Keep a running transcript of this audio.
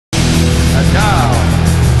And now,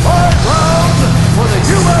 5 rounds for the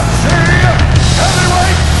UFC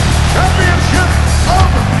Heavyweight Championship of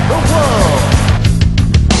the World.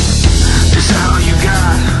 Is that all you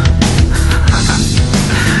got?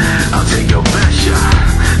 I'll take your best shot.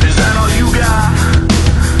 Is that all you got?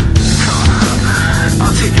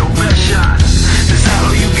 I'll take your best shot. Is that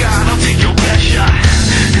all you got? I'll take your best shot.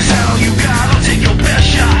 Is that all you got? I'll take your best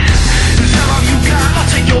shot. Is that all you got? I'll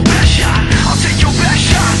take your best shot. I'll take your best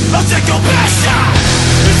shot. I'll take your best shot.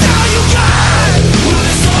 Is that all you got? Well,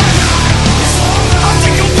 it's alright. It's alright. I'll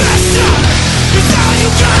take your best shot. Is that all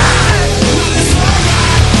you got? Well, it's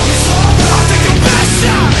alright. It's alright. I'll take your best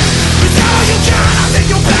shot. Is that all you got? I'll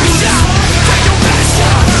take your best shot. Take your best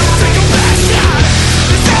shot. Take your best shot.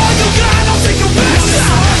 Is that all you got? I'll take your best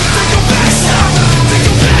shot. Take your best shot. Take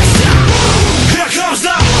your best shot. Here comes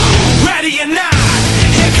the ready or not.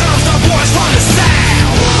 Here comes the boys from the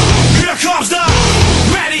south. Here comes the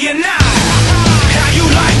ready or not. How you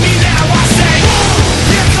like me now? I say.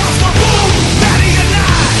 Here comes the boom. Ready or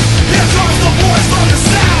not. Here comes the boys from the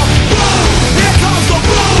south. Here comes the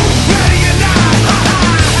boom. Ready or not.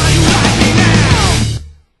 How you like me now?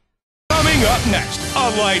 Coming up next, a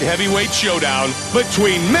light heavyweight showdown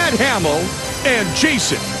between Matt Hamil and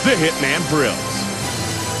Jason the Hitman Brils.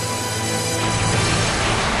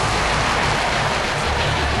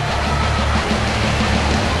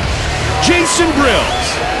 Jason Brils,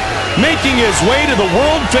 making his way to the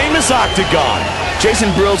world-famous octagon. Jason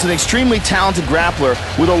Brils is an extremely talented grappler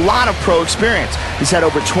with a lot of pro experience. He's had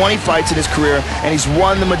over 20 fights in his career, and he's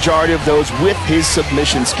won the majority of those with his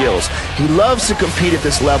submission skills. He loves to compete at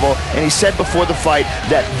this level, and he said before the fight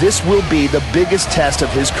that this will be the biggest test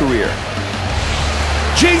of his career.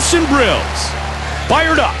 Jason Brils,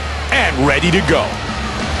 fired up and ready to go.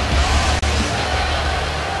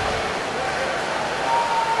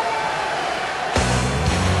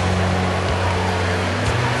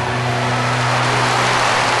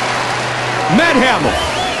 Matt Hamil,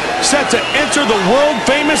 set to enter the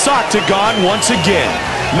world-famous octagon once again.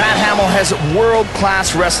 Matt Hamil has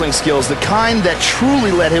world-class wrestling skills, the kind that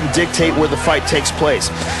truly let him dictate where the fight takes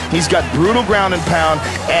place. He's got brutal ground and pound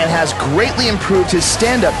and has greatly improved his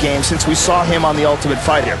stand-up game since we saw him on The Ultimate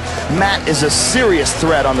Fighter. Matt is a serious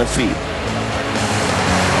threat on the feet.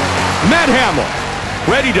 Matt Hamil,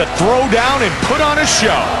 ready to throw down and put on a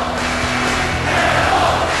show.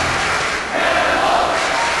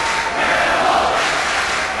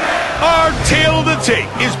 Our Tale of the Tape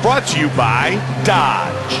is brought to you by Dodge.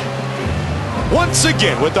 Once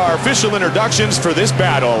again, with our official introductions for this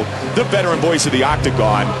battle, the veteran voice of the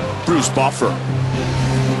Octagon, Bruce Buffer.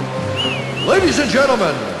 Ladies and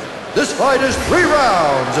gentlemen, this fight is 3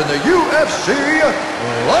 rounds in the UFC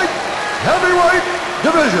Light Heavyweight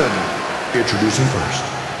Division. Introducing first,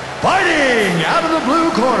 fighting out of the blue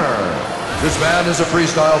corner. This man is a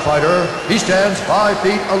freestyle fighter. He stands 5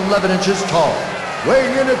 feet 11 inches tall,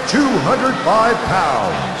 weighing in at 205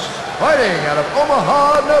 pounds. Fighting out of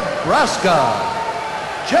Omaha, Nebraska,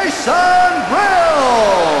 Jason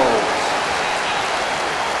Brils.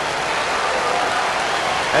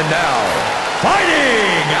 And now,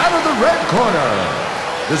 fighting out of the red corner.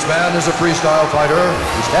 This man is a freestyle fighter.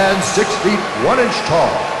 He stands 6 feet 1 inch tall,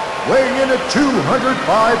 weighing in at 205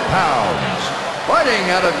 pounds. Fighting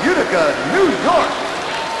out of Utica, New York,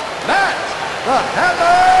 Matt the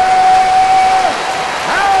Hammer.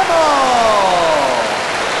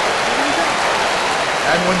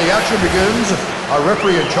 And when the action begins, our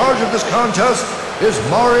referee in charge of this contest is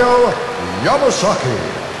Mario Yamasaki.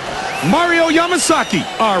 Mario Yamasaki,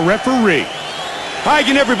 our referee. Hi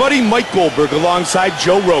again, everybody. Mike Goldberg alongside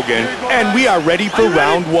Joe Rogan, and we are ready for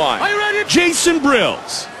round 1. Are you ready? Jason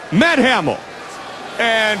Brils, Matt Hamil,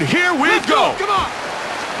 and here we go. Come on.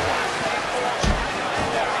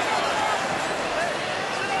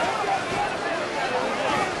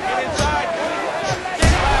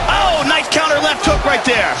 Counter left hook right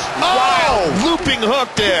there. Oh, looping hook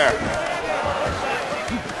there.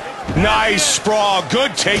 Nice sprawl.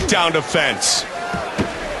 Good takedown defense.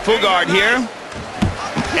 Full guard here.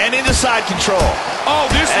 And into side control. Oh,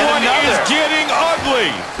 this and one another. is getting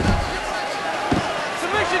ugly.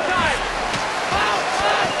 Submission time.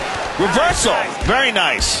 Reversal. Very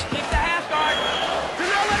nice. Keep the half guard. Do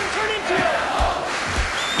not let him turn into it.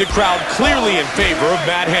 The crowd clearly in favor of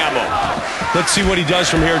Matt Hamil. Let's see what he does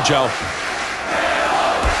from here, Joe.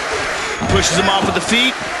 Pushes him off with the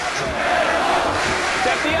feet.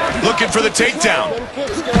 Looking for the takedown.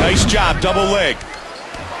 Nice job, double leg.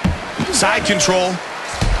 Side control.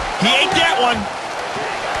 He ate that one.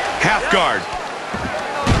 Half guard.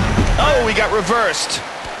 Oh, he got reversed.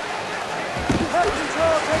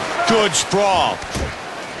 Good sprawl.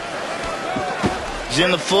 He's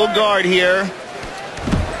in the full guard here.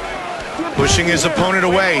 Pushing his opponent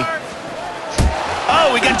away.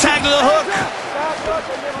 Oh, he got tagged to the hook.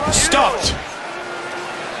 Stuffed.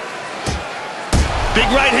 Big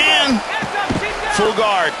right hand. Full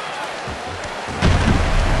guard.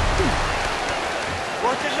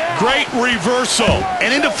 Great reversal.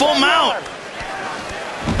 And into full mount.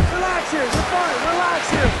 Relax here. You're fine. Relax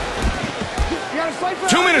here. You gotta fight for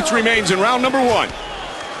 2 minutes remains in round number 1.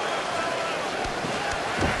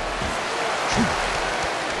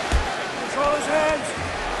 Control his hands.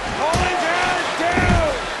 Hold his hands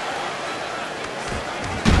down.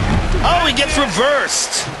 Oh, he gets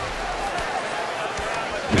reversed.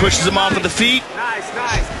 Pushes him off with the feet. Nice,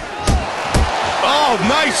 nice. Oh,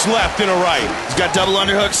 nice left and a right. He's got double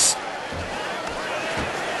underhooks.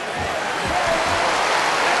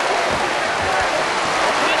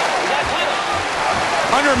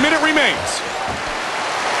 Under a minute remains.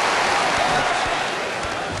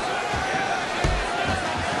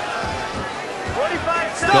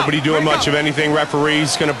 Nobody doing much of anything.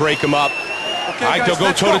 Referee's going to break him up. All right, they'll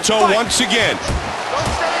go toe-to-toe once again. Don't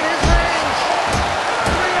stay in his range.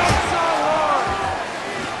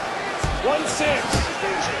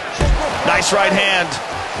 1-6. Nice right hand.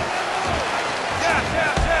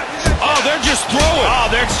 Oh, they're just throwing. Oh,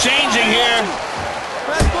 they're exchanging here.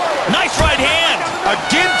 Nice right hand.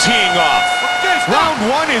 Again teeing off. Round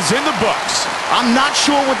 1 is in the books. I'm not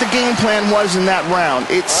sure what the game plan was in that round.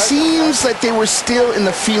 It seems that they were still in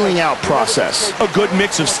the feeling out process. A good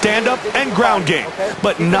mix of stand-up and ground game,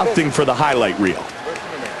 but nothing for the highlight reel.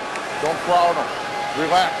 Don't crowd him.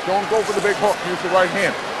 Relax. Don't go for the big hook. Use the right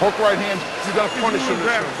hand. Hook right hand. You got to punish him.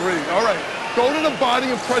 Breathe. All right. Go to the body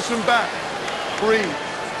and press him back. Breathe.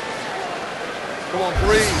 Come on,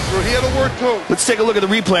 breathe. He had a word too. Let's take a look at the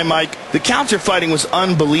replay, Mike. The counter fighting was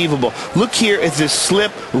unbelievable. Look here at this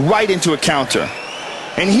slip right into a counter.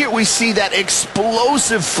 And here we see that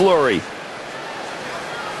explosive flurry.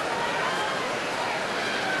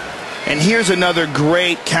 And here's another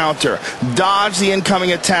great counter. Dodge the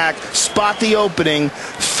incoming attack, spot the opening,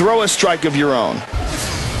 throw a strike of your own. He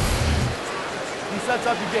sets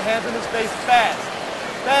up, you get hands in his face fast.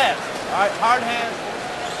 Fast. All right, hard hands.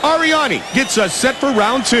 Ariani gets us set for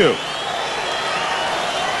round 2. Here you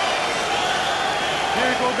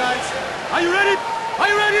go, guys. Are you ready? Are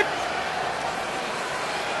you ready?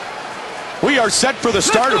 We are set for the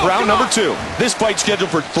start of round number 2. This fight scheduled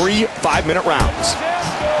for 3 5-minute rounds.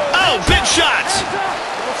 Oh, big shots.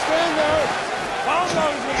 Don't stand there. Calm down.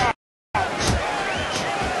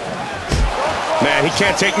 Man, he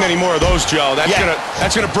can't take many more of those, Joe.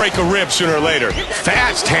 That's gonna break a rib sooner or later.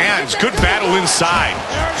 Fast hands, good battle inside.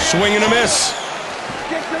 Swing and a miss.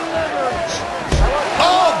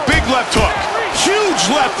 Oh, big left hook. Huge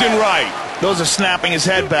left and right. Those are snapping his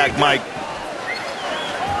head back, Mike.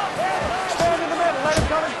 Stand in the middle. Let him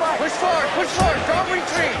come and fight. Push forward. Push forward. Don't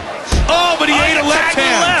retreat. Oh, but he ate a left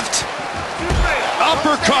hand. Left.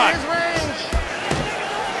 Uppercut.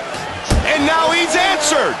 And now he's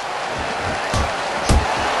answered.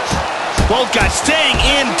 Both guys staying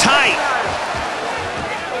in tight.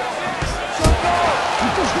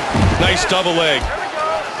 Nice double leg.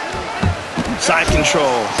 Side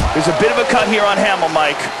control. There's a bit of a cut here on Hamil,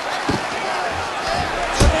 Mike.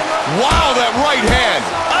 Wow, that right hand.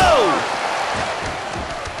 Oh!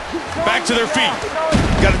 Back to their feet.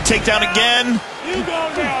 Got to take down again. You go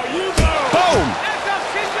now. You go. Boom.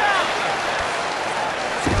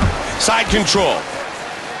 Side control.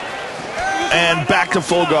 And back to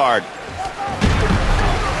full guard.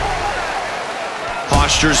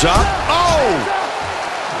 Postures up. Oh!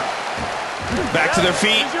 Back to their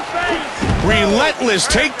feet. Relentless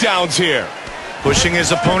takedowns here. Pushing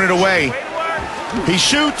his opponent away. He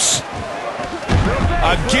shoots.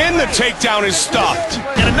 Again, the takedown is stuffed.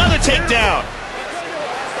 And another takedown.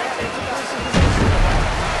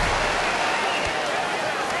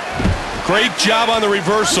 Great job on the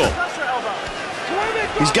reversal.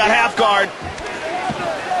 He's got half guard.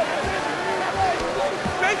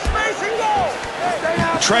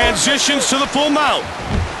 Transitions to the full mount.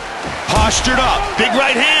 Postured up. Big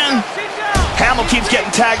right hand. Hamil keeps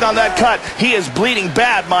getting tagged on that cut. He is bleeding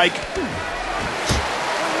bad, Mike.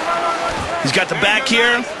 He's got the back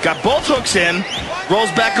here. Got both hooks in.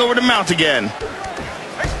 Rolls back over to mount again.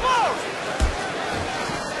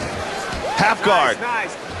 Half guard.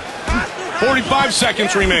 45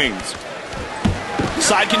 seconds remains.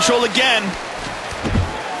 Side control again.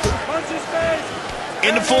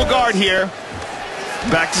 Into full guard here.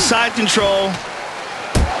 Back to side control.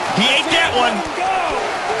 He ate that one.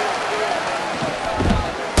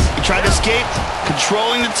 He tried to escape,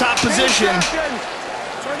 controlling the top position.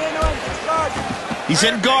 He's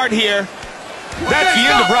in guard here. That's the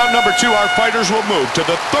end of round number 2. Our fighters will move to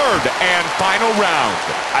the 3rd and final round.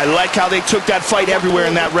 I like how they took that fight everywhere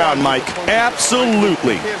in that round, Mike.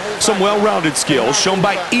 Absolutely. Some well-rounded skills shown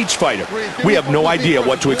by each fighter. We have no idea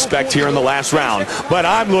what to expect here in the last round, but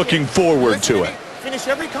I'm looking forward to it. Finish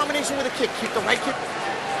every combination with a kick. Keep the right kick.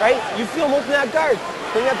 Right? You feel him open that guard.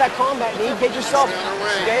 Bring out that combat knee. Get yourself.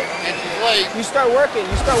 Okay? You start working.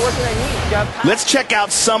 You start working that knee. Let's check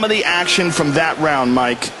out some of the action from that round,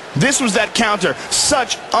 Mike. This was that counter.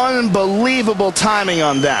 Such unbelievable timing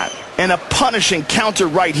on that. And a punishing counter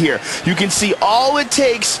right here. You can see all it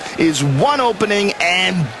takes is one opening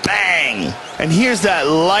and bang. And here's that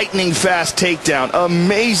lightning fast takedown.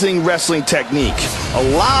 Amazing wrestling technique. A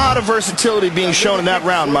lot of versatility being shown in that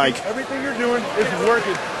round, Mike. Everything you're doing is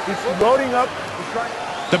working. He's loading up.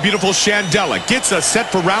 The beautiful Shandella gets us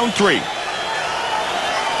set for round 3. Here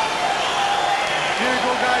you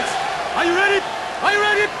go, guys. Are you ready? Are you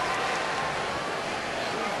ready?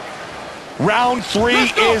 Round 3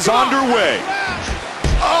 is underway.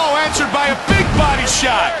 Oh, answered by a big body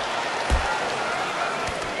shot.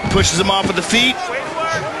 Pushes him off of the feet.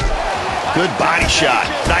 Good body shot.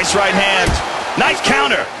 Nice right hand. Nice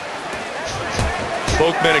counter.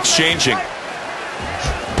 Both men exchanging.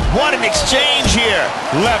 What an exchange here.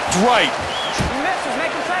 Left, right.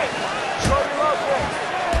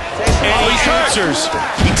 And he answers.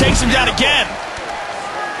 He takes him down again.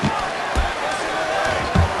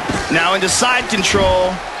 Now into side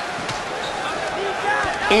control.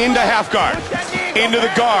 Into half guard. Into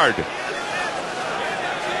the guard.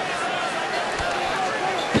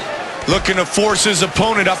 Looking to force his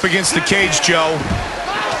opponent up against the cage, Joe.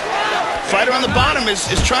 Fighter on the bottom is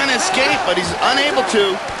trying to escape, but he's unable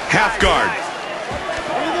to. Half guard.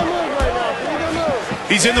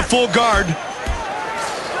 He's in the full guard.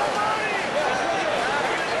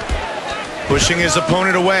 Pushing his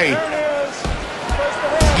opponent away.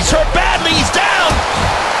 He's hurt badly. He's down.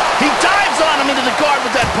 He dives on him into the guard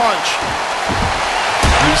with that punch.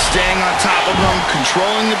 He's staying on top of him,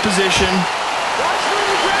 controlling the position.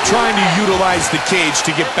 Trying to utilize the cage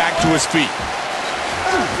to get back to his feet.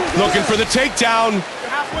 Looking for the takedown.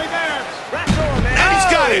 Halfway there. And he's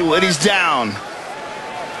got it. And he's down.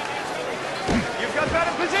 You've got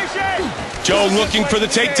better position. Joe looking for the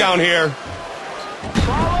takedown here.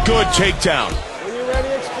 Good takedown. When you're ready,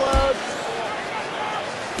 explode.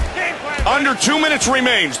 Under 2 minutes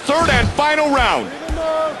remains. 3rd and final round.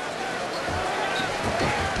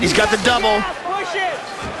 He's got the double. Push it.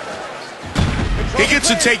 He gets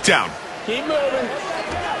a takedown. Keep moving.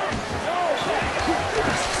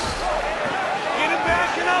 Get it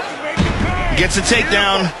back and up and make it turn. Gets a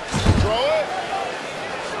takedown.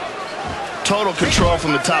 Total control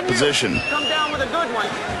from the top position. Come down with a good one.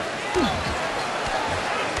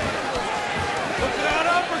 Look at that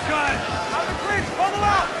uppercut. Out the clinch. Bubble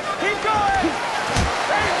out. Keep going.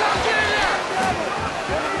 There you go. Get in there.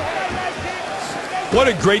 What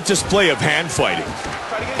a great display of hand fighting.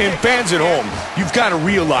 And fans at home, you've got to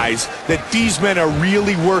realize that these men are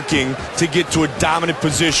really working to get to a dominant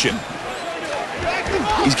position.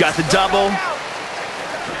 He's got the double.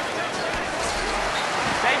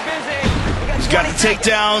 Stay busy. He's got the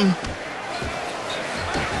takedown.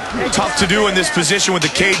 Tough to do in this position with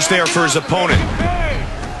the cage there for his opponent.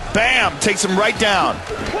 Bam! Takes him right down.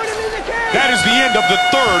 Put him in the cage. That is the end of the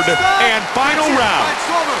 3rd and final round.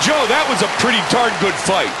 Joe, that was a pretty darn good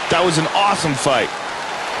fight. That was an awesome fight.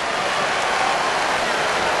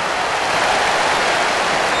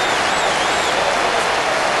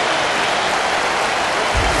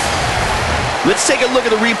 Let's take a look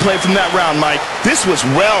at the replay from that round, Mike. This was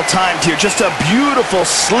well-timed here. Just a beautiful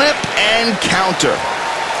slip and counter.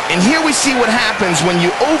 And here we see what happens when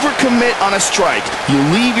you overcommit on a strike. You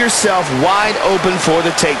leave yourself wide open for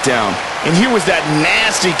the takedown. And here was that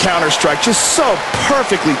nasty counter strike, just so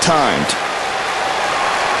perfectly timed.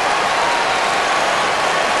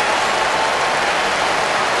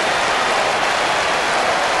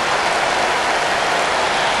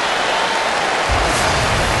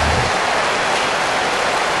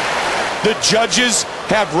 The judges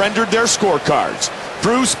have rendered their scorecards.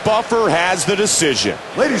 Bruce Buffer has the decision.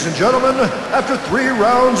 Ladies and gentlemen, after 3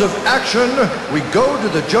 rounds of action, we go to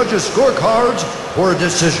the judges' scorecards for a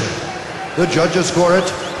decision. The judges score it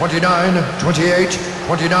 29-28,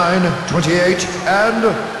 29-28, and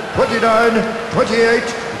 29-28,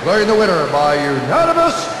 declaring the winner by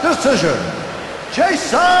unanimous decision,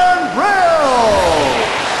 Jason Brils!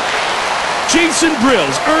 Jason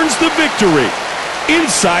Brils earns the victory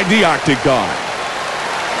inside the octagon.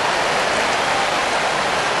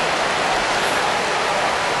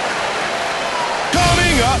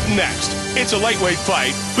 Coming up Up next, it's a lightweight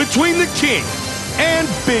fight between the King and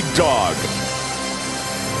Big Dog.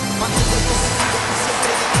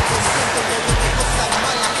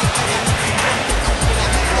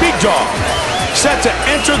 Big Dog, set to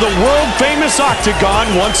enter the world-famous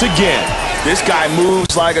octagon once again. This guy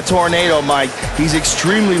moves like a tornado, Mike. He's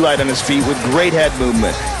extremely light on his feet with great head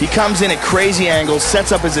movement. He comes in at crazy angles,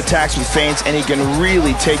 sets up his attacks with feints, and he can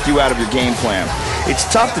really take you out of your game plan. It's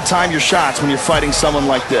tough to time your shots when you're fighting someone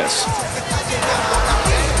like this.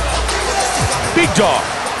 Big Dog,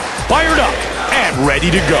 fired up and ready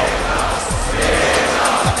to go.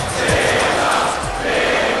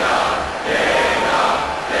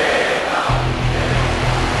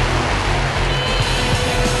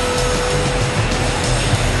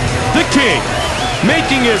 The King,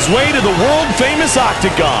 making his way to the world-famous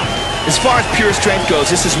octagon. As far as pure strength goes,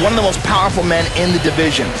 this is one of the most powerful men in the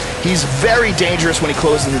division. He's very dangerous when he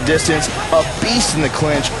closes the distance, a beast in the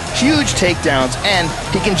clinch, huge takedowns, and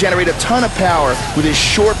he can generate a ton of power with his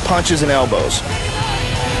short punches and elbows.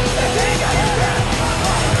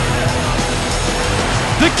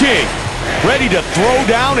 The King, ready to throw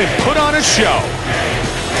down and put on a show.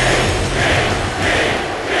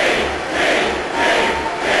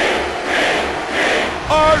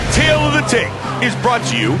 Our Tale of the Tape is brought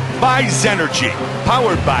to you by Zenergy,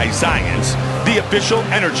 powered by Zions, the official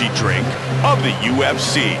energy drink of the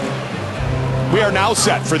UFC. We are now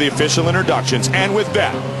set for the official introductions, and with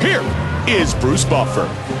that, here is Bruce Buffer.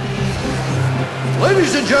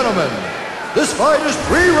 Ladies and gentlemen, this fight is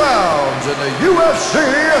 3 rounds in the UFC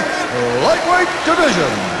lightweight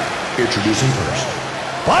division. Introducing first.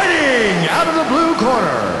 Fighting out of the blue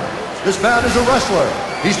corner. This man is a wrestler.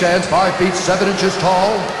 He stands 5 feet 7 inches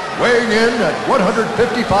tall, weighing in at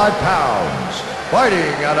 155 pounds.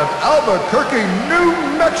 Fighting out of Albuquerque, New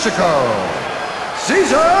Mexico,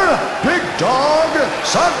 Cesar Big Dog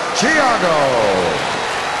Santiago.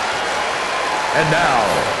 And now,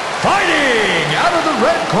 fighting out of the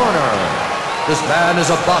red corner. This man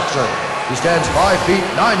is a boxer. He stands 5 feet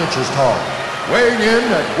 9 inches tall, weighing in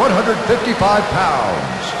at 155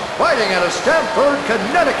 pounds. Fighting out of Stamford,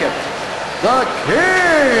 Connecticut, the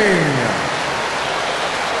King.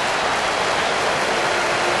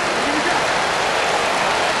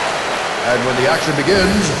 And when the action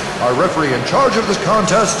begins, our referee in charge of this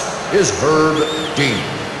contest is Herb Dean.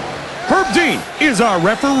 Herb Dean is our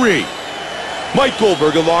referee. Mike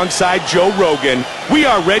Goldberg alongside Joe Rogan. We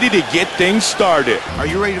are ready to get things started. Are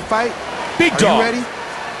you ready to fight? Big Dog, Are you ready?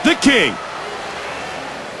 the King.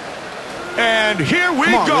 And here we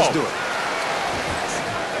Come on, go. let's do it.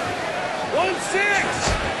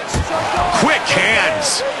 1-6. Quick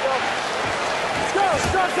hands.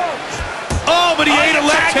 Oh, but he ate a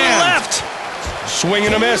left hand. Swing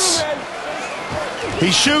and a miss.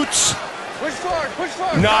 He shoots. Push forward.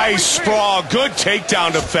 Nice sprawl. Good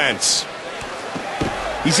takedown defense.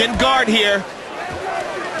 He's in guard here.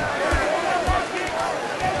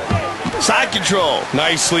 Side control.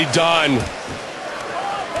 Nicely done.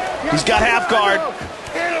 He's got half guard.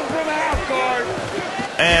 Hit him from half guard.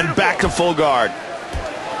 And back to full guard.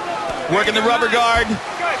 Working the rubber guard. Good.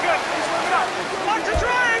 He's warming up. Watch the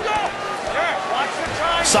triangle. Yeah, watch the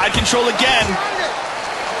triangle. Side control again.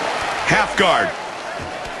 Half guard.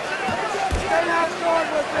 Stay half guard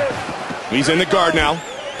with this. He's in the guard now.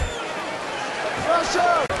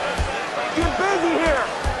 Russia. Get busy here.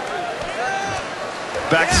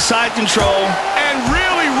 Back to side control. And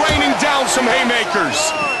really raining down some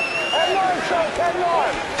haymakers.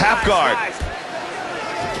 Half guard.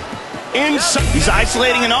 Inside. He's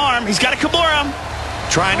isolating an arm. He's got a Kimura.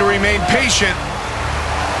 Trying to remain patient.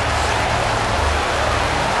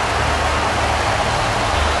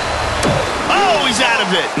 Oh, he's out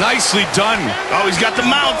of it. Nicely done. Oh, he's got the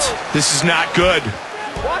mount. This is not good.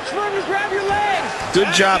 Watch for him to grab your legs.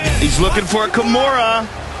 Good job. He's looking for a Kimura.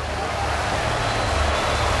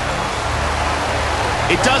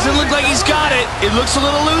 It doesn't look like he's got it. It looks a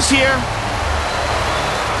little loose here.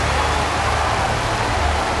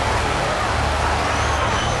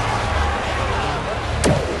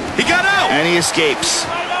 He got out. And he escapes.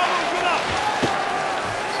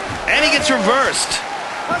 And he gets reversed.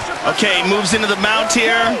 Okay, moves into the mount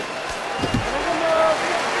here.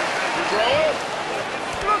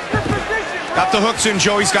 Got the hooks in,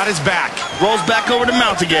 Joey's got his back. Rolls back over to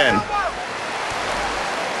mount again.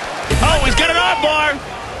 Oh, he's got an arm bar.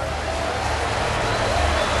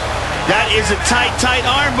 That is a tight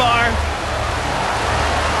arm bar.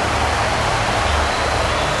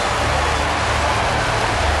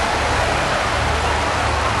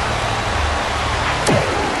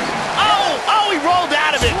 Oh, he rolled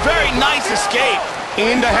out of it. Very nice escape.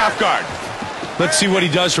 Into half guard. Let's see what he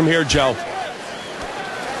does from here, Joe.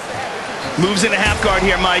 Moves into half guard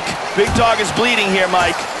here, Mike. Big dog is bleeding here,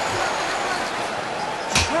 Mike.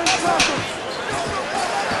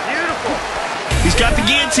 He's got the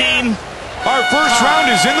guillotine. Our first round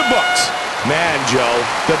is in the books. Man, Joe,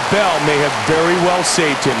 the bell may have very well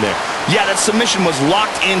saved him there. Yeah, that submission was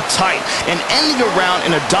locked in tight. And ending a round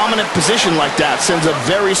in a dominant position like that sends a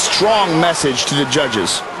very strong message to the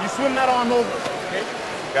judges. You swim that arm over, okay?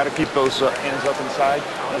 Got to keep those hands up inside.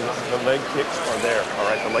 The leg kicks are there. All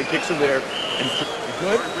right, the leg kicks are there. And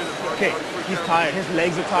Good? Okay, he's tired. His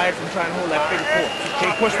legs are tired from trying to hold that figure four.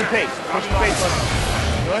 Okay, push the pace. Push the pace.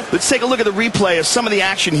 Good? Let's take a look at the replay of some of the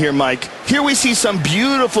action here, Mike. Here we see some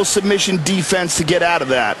beautiful submission defense to get out of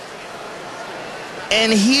that.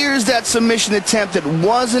 And here's that submission attempt that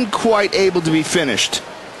wasn't quite able to be finished.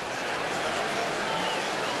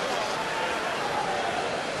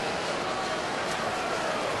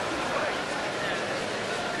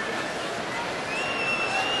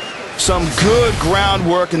 Some good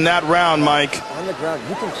groundwork in that round, Mike. On the ground,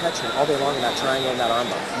 you can catch him all day long in that triangle and that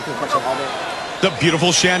armbar. You can catch him all day. The beautiful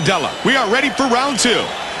Chandella. We are ready for round 2. Are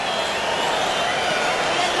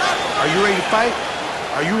you ready to fight?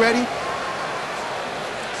 Are you ready?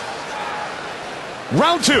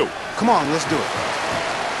 Round 2. Come on, let's do it.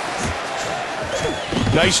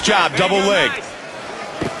 Nice job, double leg.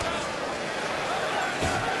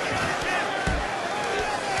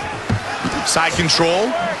 Side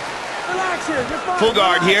control. Full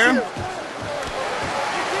guard here.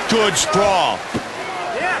 Good sprawl.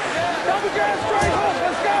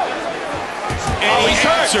 And he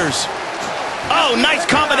answers. Oh, nice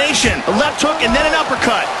combination. A left hook and then an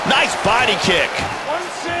uppercut. Nice body kick.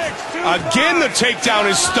 Again, the takedown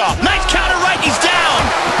is stopped. Nice counter right, he's down.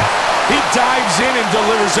 He dives in and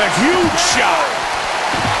delivers a huge shot.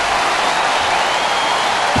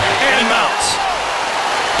 And he mounts.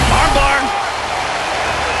 Armbar.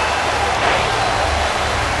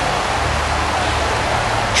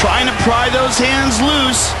 Trying to pry those hands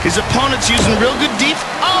loose. His opponent's using real good defense.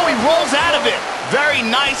 Oh, he rolls out of it. Very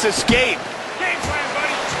nice escape.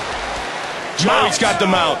 Joey's got the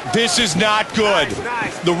mount. This is not good.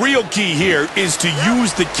 The real key here is to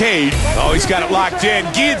use the cage. Oh, he's got it locked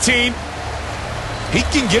in. Guillotine. He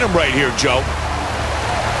can get him right here, Joe.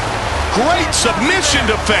 Great submission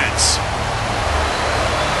defense.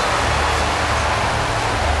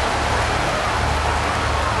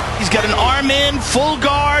 He's got an arm in, full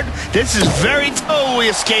guard. This is very... Oh, he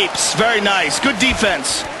escapes. Very nice. Good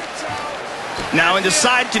defense. Now into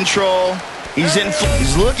side control. He's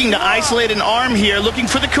looking to isolate an arm here, looking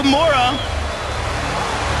for the Kimura.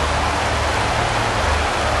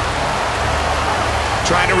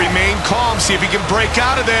 Trying to remain calm, see if he can break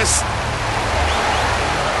out of this.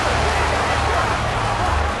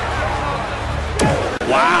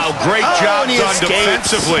 Wow, great job done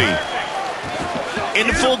defensively.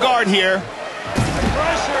 Into full guard here.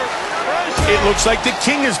 It looks like the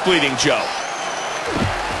king is bleeding, Joe.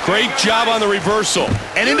 Great job on the reversal.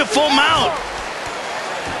 And into full mount.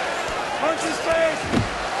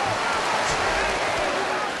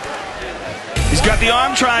 He's got the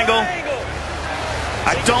arm triangle.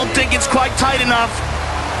 I don't think it's quite tight enough.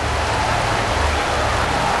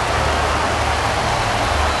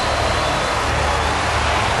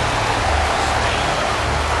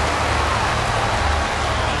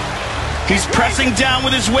 He's pressing down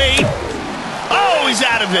with his weight. Oh, he's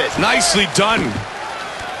out of it. Nicely done.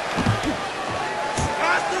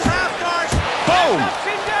 Boom.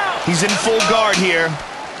 He's in full guard here.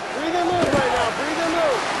 Breathe and move right now. Breathe and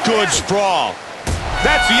move. Good sprawl.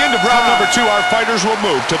 That's the end of round number 2. Our fighters will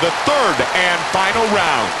move to the 3rd and final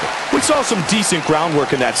round. We saw some decent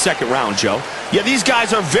groundwork in that second round, Joe. Yeah, these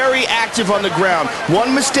guys are very active on the ground.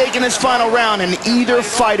 One mistake in this final round, and either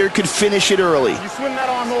fighter could finish it early. You swim that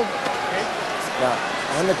arm over, okay?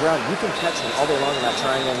 Yeah, on the ground, you can catch him all day long in that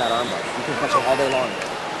triangle and that armbar. You can catch him all day long.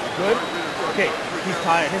 Good? Okay, he's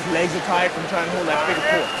tired. His legs are tired from trying to hold that figure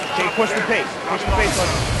four. Okay, push the pace. Push the pace.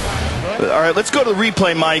 All right, let's go to the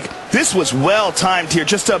replay, Mike. This was well timed here.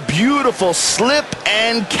 Just a beautiful slip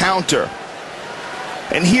and counter.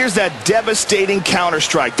 And here's that devastating counter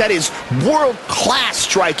strike. That is world-class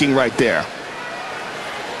striking right there.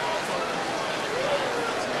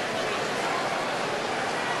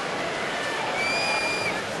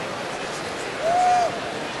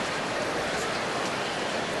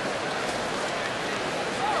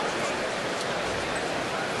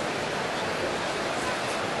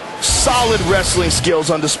 Solid wrestling skills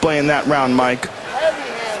on display in that round, Mike. Heavy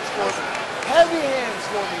hands for me. Heavy hands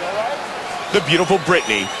for me, all right? The beautiful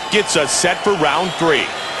Brittany gets us set for round 3.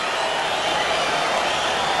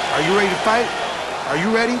 Are you ready to fight? Are you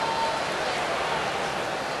ready?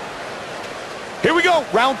 Here we go,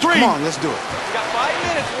 round 3. Come on, let's do it. We got 5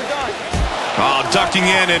 minutes, we're done. Oh, ducking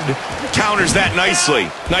in and counters that nicely.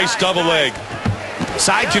 Nice double leg.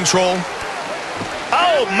 Side control.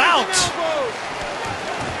 Oh, mount.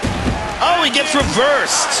 Oh, he gets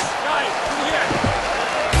reversed.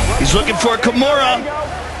 He's looking for a Kimura.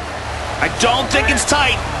 I don't think it's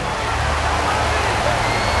tight.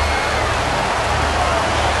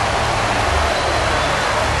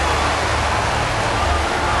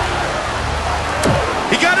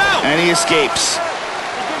 He got out. And he escapes.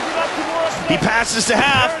 He passes to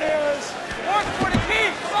half.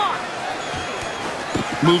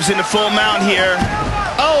 Moves into full mount here.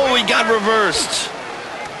 Oh, he got reversed.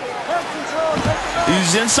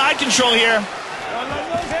 He's inside control here.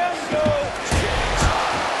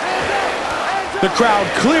 The crowd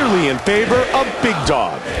clearly in favor of Big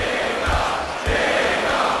Dog.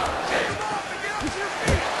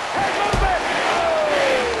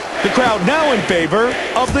 The crowd now in favor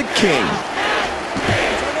of the King.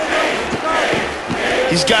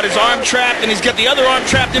 He's got his arm trapped, and he's got the other arm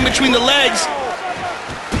trapped in between the legs.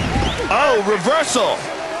 Oh, reversal.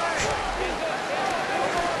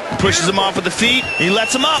 Pushes him off with the feet. He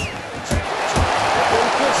lets him up.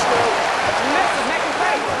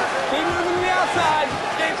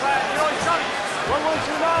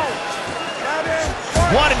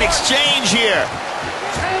 What an exchange here.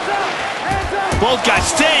 Both guys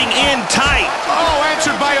staying in tight. Oh,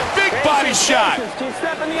 answered by a big body shot.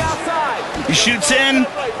 He shoots in.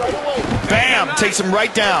 Bam, takes him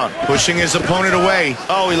right down. Pushing his opponent away.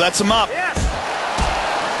 Oh, he lets him up.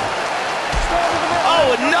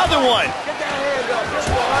 Oh, another one.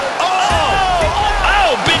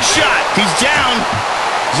 Oh, big shot. He's down.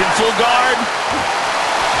 He's in full guard.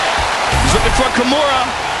 He's looking for a Kimura.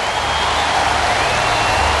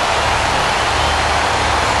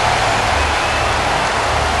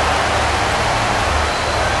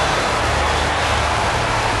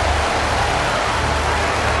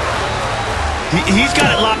 He's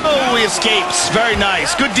got it locked. Oh, he escapes. Very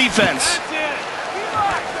nice. Good defense.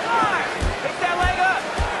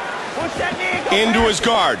 Into his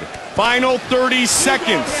guard. Final 30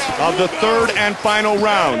 seconds of the third and final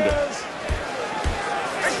round.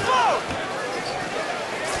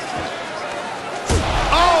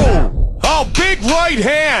 Oh, big right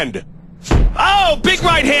hand. Oh, big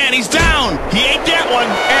right hand. He's down. He ate that one.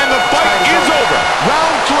 And the fight is over.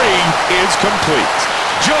 Round 3 is complete.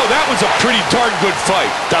 Joe, that was a pretty darn good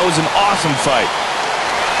fight. That was an awesome fight.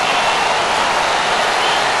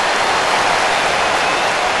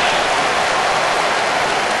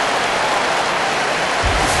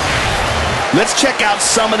 Let's check out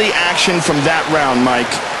some of the action from that round,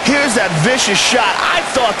 Mike. Here's that vicious shot. I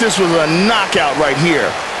thought this was a knockout right here.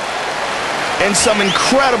 And some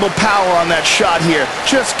incredible power on that shot here.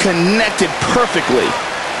 Just connected perfectly.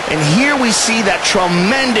 And here we see that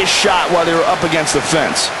tremendous shot while they were up against the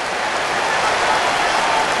fence.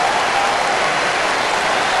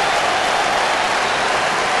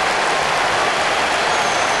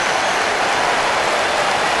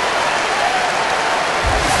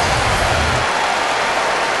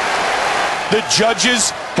 The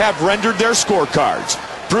judges have rendered their scorecards.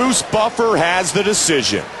 Bruce Buffer has the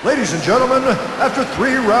decision. Ladies and gentlemen, after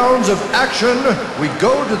 3 rounds of action, we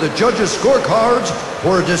go to the judges' scorecards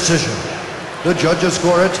for a decision. The judges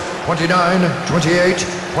score it 29-28,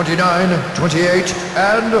 29-28,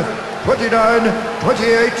 and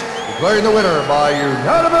 29-28, declaring the winner by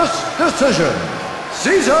unanimous decision,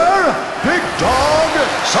 Cesar Big Dog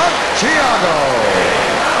Santiago.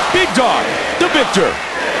 Big Dog, the victor.